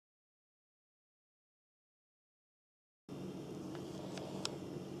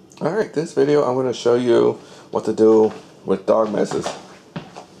Alright, this video I'm going to show you what to do with dog messes.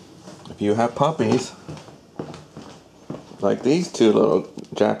 If you have puppies, like these two little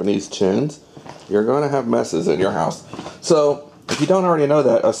Japanese chins, you're going to have messes in your house. So, if you don't already know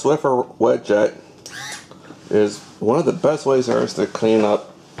that, a Swiffer Wetjet is one of the best ways there is to clean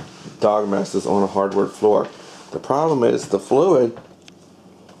up dog messes on a hardwood floor. The problem is the fluid,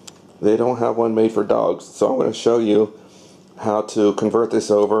 they don't have one made for dogs. So I'm going to show you how to convert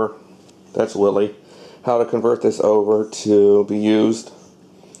this over, that's Willie, how to convert this over to be used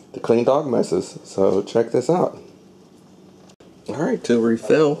to clean dog messes. So check this out. Alright, to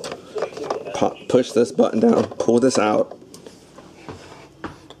refill, push this button down, pull this out,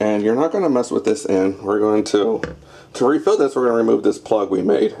 and you're not going to mess with this end. We're going to refill this, we're going to remove this plug we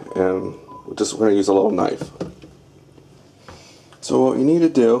made, and we're going to use a little knife. So what you need to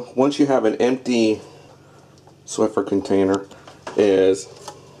do, once you have an empty Swiffer container, is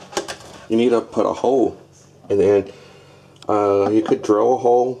you need to put a hole in the end. You could drill a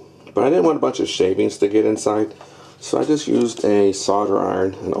hole, but I didn't want a bunch of shavings to get inside, so I just used a solder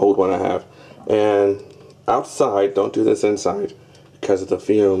iron, an old one I have. And outside, don't do this inside because of the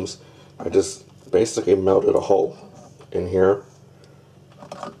fumes. I just basically melted a hole in here,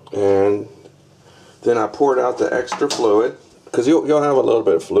 and then I poured out the extra fluid, because you'll have a little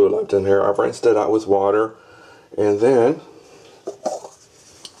bit of fluid left in here. I've rinsed it out with water, and then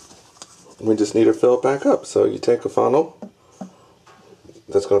we just need to fill it back up. So you take a funnel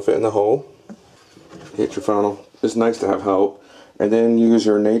that's going to fit in the hole, get your funnel. It's nice to have help, and then use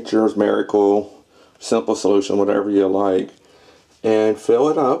your Nature's Miracle simple solution, whatever you like, and fill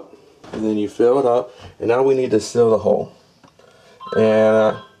it up. And then you fill it up, and now we need to seal the hole.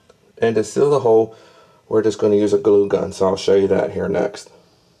 And to seal the hole, we're just going to use a glue gun, so I'll show you that here next.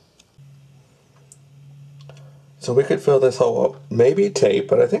 So we could fill this hole up, maybe tape,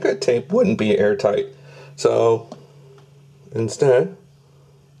 but I think a tape wouldn't be airtight. So instead,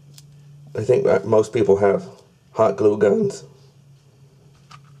 I think that most people have hot glue guns.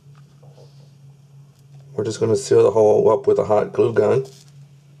 We're just going to seal the hole up with a hot glue gun.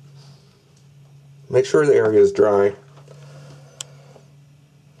 Make sure the area is dry.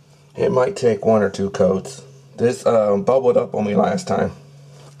 It might take 1 or 2 coats. This bubbled up on me last time.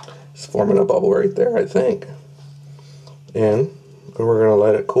 It's forming a bubble right there, I think. And we're going to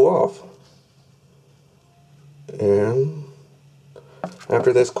let it cool off. And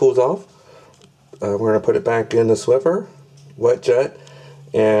after this cools off, we're going to put it back in the Swiffer Wetjet,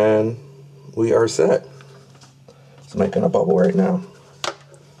 and we are set. It's making a bubble right now.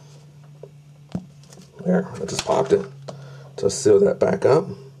 There, I just popped it to seal that back up.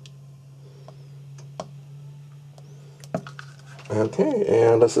 Okay,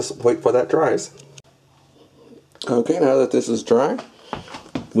 and let's just wait for that dries. Okay, now that this is dry,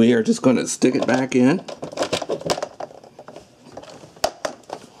 we are just going to stick it back in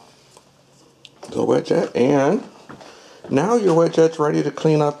the Wetjet, and now your Wetjet's ready to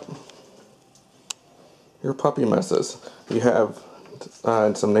clean up your puppy messes. You have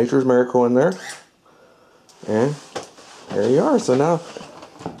some Nature's Miracle in there, and there you are. So now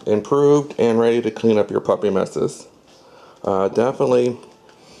improved and ready to clean up your puppy messes. Definitely,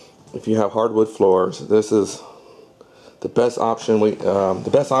 if you have hardwood floors, this is the best option the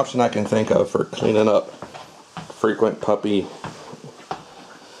best option I can think of for cleaning up frequent puppy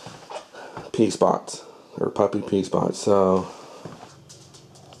pee spots or puppy pee spots. So,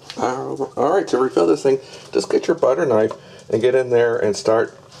 all right, to refill this thing, just get your butter knife and get in there and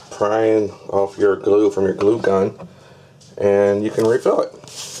start prying off your glue from your glue gun, and you can refill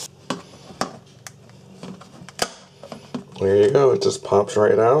it. There you go, it just pops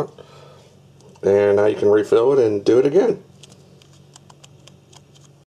right out, and now you can refill it and do it again.